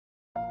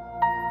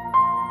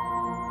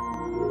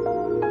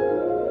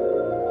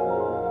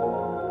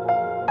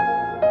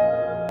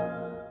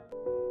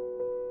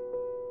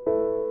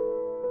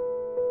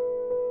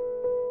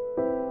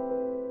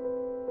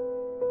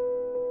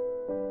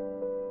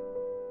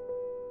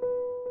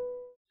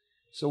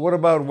So what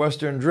about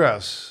Western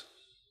dress?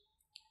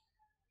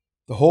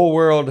 The whole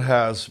world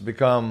has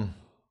become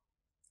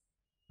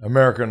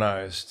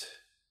Americanized.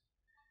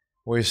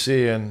 We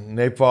see in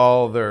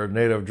Nepal, their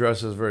native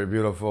dress is very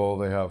beautiful.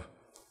 They have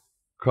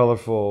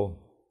colorful,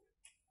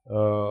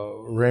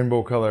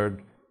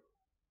 rainbow-colored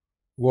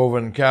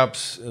woven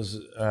caps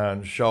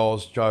and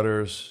shawls,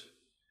 chadors,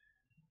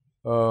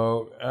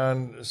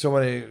 and so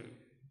many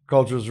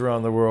cultures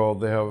around the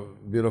world, they have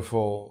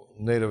beautiful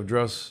native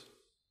dress.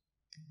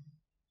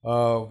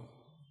 But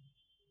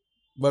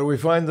we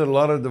find that a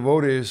lot of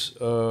devotees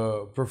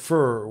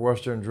prefer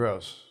Western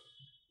dress,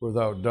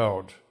 without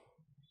doubt.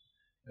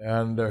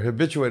 And they're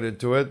habituated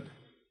to it.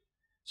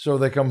 So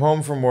they come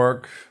home from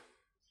work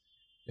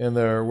in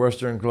their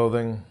Western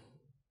clothing,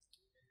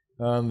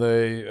 and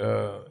they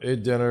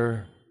eat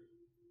dinner.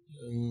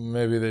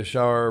 Maybe they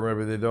shower,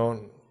 maybe they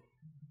don't.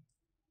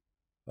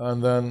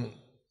 And then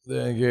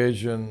they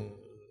engage in,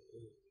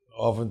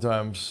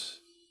 oftentimes,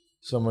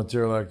 some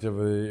material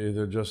activity,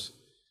 either just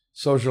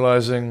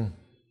socializing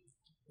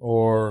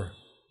or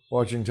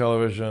watching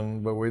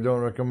television, but we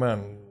don't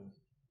recommend.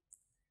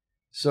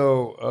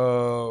 So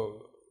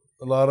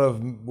a lot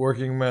of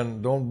working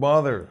men don't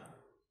bother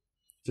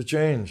to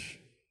change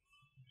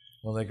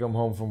when they come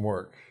home from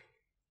work.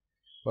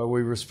 But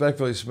we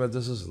respectfully submit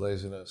this is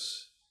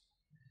laziness.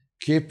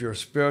 Keep your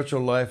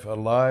spiritual life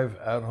alive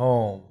at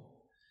home.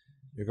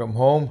 You come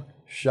home,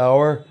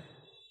 shower,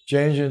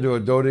 change into a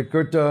dhoti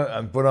kurta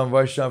and put on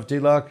Vaishnav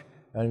tilak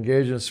and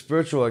engage in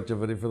spiritual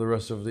activity for the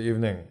rest of the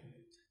evening.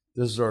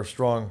 This is our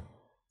strong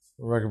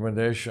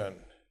recommendation.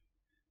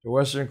 The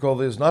Western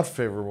clothing is not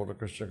favorable to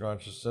Krishna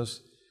consciousness.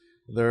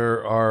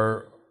 There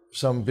are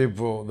some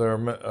people, there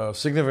are a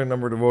significant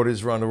number of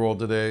devotees around the world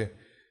today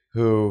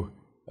who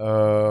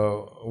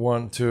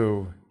want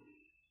to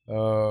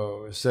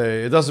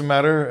say, it doesn't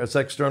matter, it's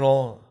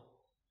external,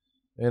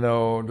 it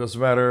doesn't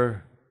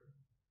matter.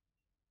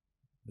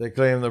 They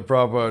claim that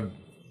Prabhupada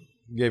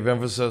gave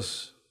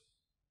emphasis.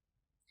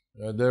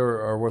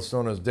 There are what's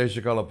known as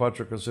Deshakala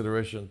Patra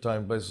consideration,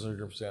 time, place, and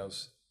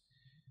circumstance.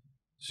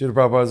 Srila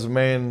Prabhupada's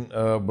main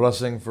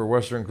blessing for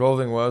Western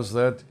clothing was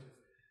that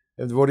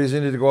if devotees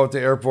needed to go out to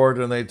the airport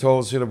and they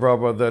told Srila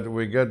Prabhupada that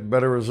we get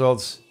better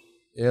results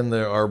in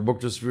our book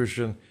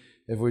distribution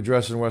if we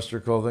dress in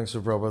Western clothing, so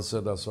Prabhupada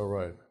said, that's all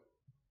right,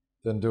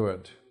 then do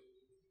it.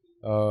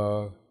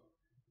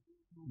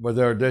 But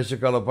there are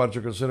Deshakala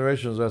Patra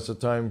considerations, that's the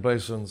time,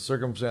 place, and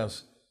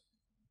circumstance,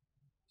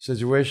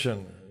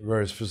 situation,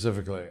 very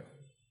specifically.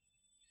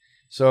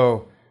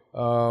 So,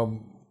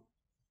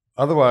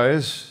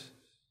 otherwise,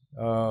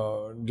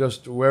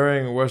 just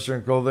wearing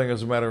Western clothing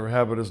as a matter of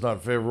habit is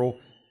not favorable.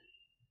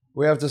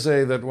 We have to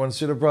say that when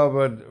Srila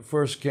Prabhupada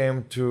first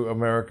came to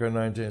America in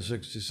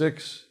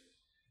 1966,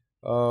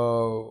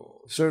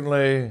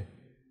 certainly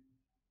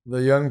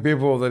the young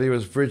people that he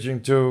was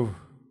preaching to,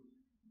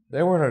 they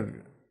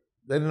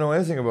didn't know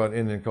anything about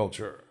Indian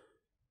culture.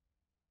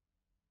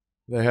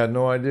 They had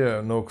no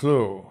idea, no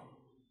clue.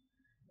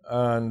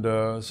 And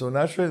so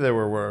naturally they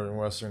were wearing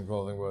Western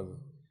clothing. But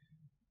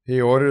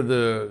he ordered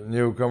the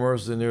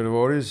newcomers, the new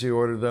devotees, he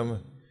ordered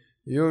them,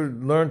 you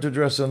learn to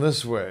dress in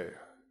this way.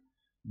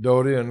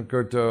 Dhoti and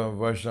kurta,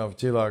 Vaishnav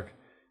tilak,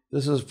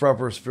 this is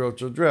proper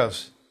spiritual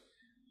dress.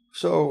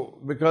 So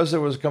because it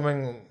was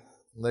coming,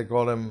 they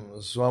called him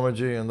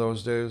Swamiji in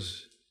those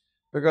days,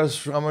 because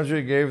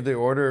Swamiji gave the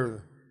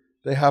order,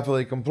 they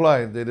happily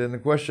complied. They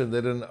didn't question,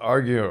 they didn't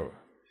argue.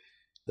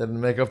 They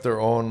didn't make up their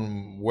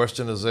own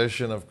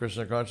westernization of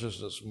Krishna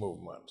Consciousness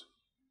movement.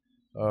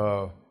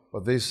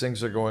 But these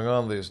things are going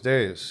on these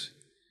days.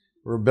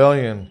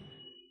 Rebellion.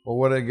 Well,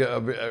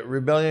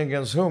 rebellion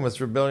against whom?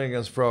 It's rebellion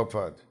against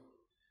Prabhupada.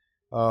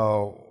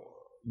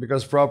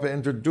 Because Prabhupada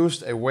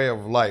introduced a way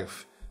of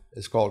life.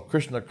 It's called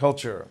Krishna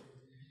culture.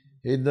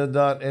 He did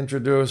not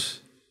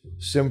introduce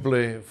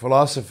simply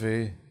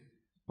philosophy,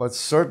 but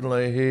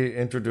certainly he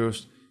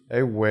introduced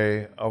a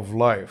way of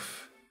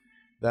life.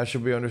 That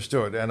should be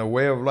understood. And a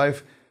way of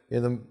life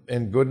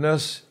in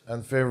goodness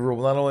and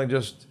favorable, not only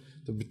just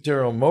the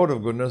material mode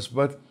of goodness,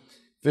 but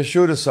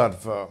Vishuddha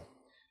Sattva.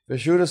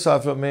 Vishuddha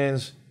Sattva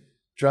means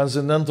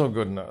transcendental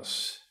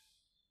goodness.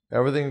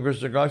 Everything in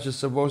Krishna consciousness is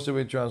supposed to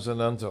be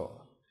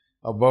transcendental,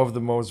 above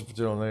the modes of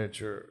material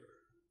nature.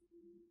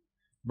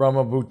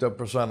 Brahma Bhuta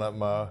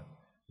Prasanatma,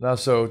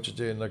 Naso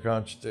Chate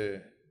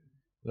Nakanchate,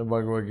 the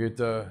Bhagavad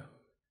Gita,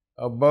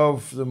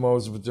 above the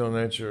modes of material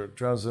nature,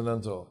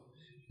 transcendental.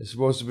 It's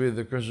supposed to be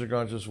the Krishna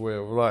conscious way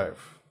of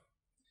life.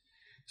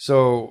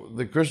 So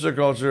the Krishna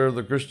culture,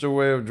 the Krishna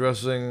way of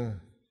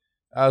dressing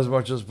as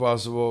much as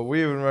possible.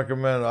 We even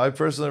recommend, I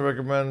personally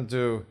recommend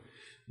to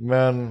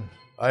men,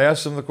 I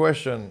ask them the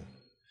question,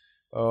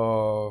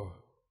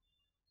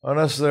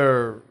 unless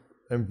their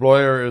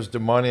employer is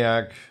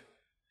demoniac,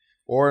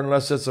 or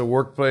unless it's a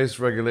workplace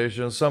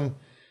regulation. Some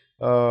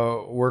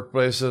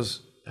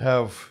workplaces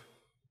have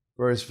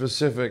very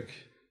specific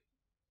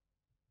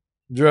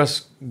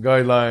dress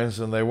guidelines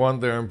and they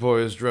want their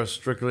employees dressed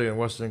strictly in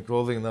Western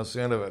clothing, and that's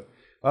the end of it.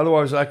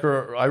 Otherwise,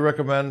 I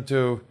recommend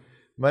to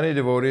many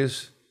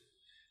devotees,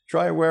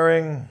 try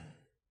wearing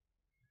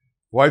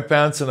white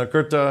pants and a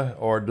kurta,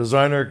 or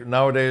designer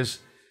nowadays,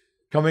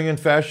 coming in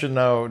fashion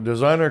now,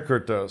 designer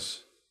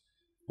kurtas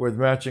with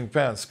matching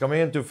pants, coming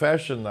into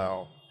fashion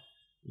now.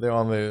 They're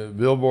on the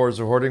billboards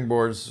or hoarding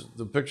boards,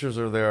 the pictures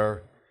are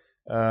there,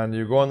 and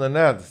you go on the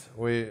net.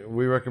 We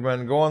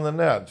recommend go on the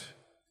net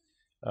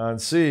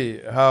and see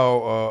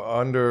how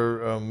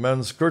under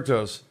men's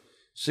kurtas,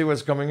 see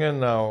what's coming in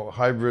now,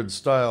 hybrid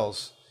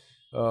styles,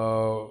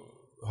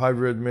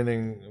 hybrid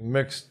meaning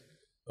mixed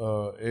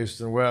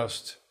East and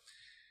West.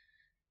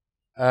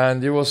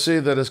 And you will see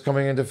that it's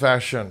coming into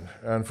fashion.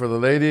 And for the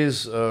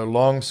ladies,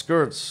 long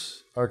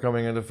skirts are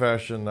coming into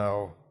fashion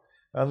now.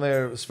 And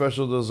they're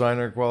special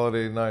designer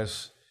quality,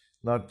 nice,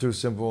 not too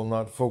simple,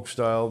 not folk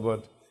style,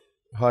 but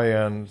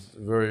high-end,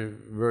 very,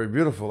 very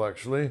beautiful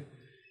actually.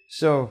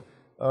 So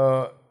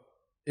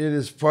it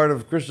is part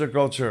of Krishna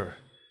culture.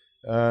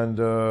 And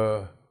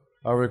our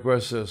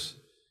request is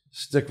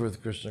stick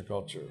with Krishna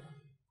culture.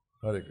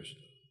 Hare Krishna.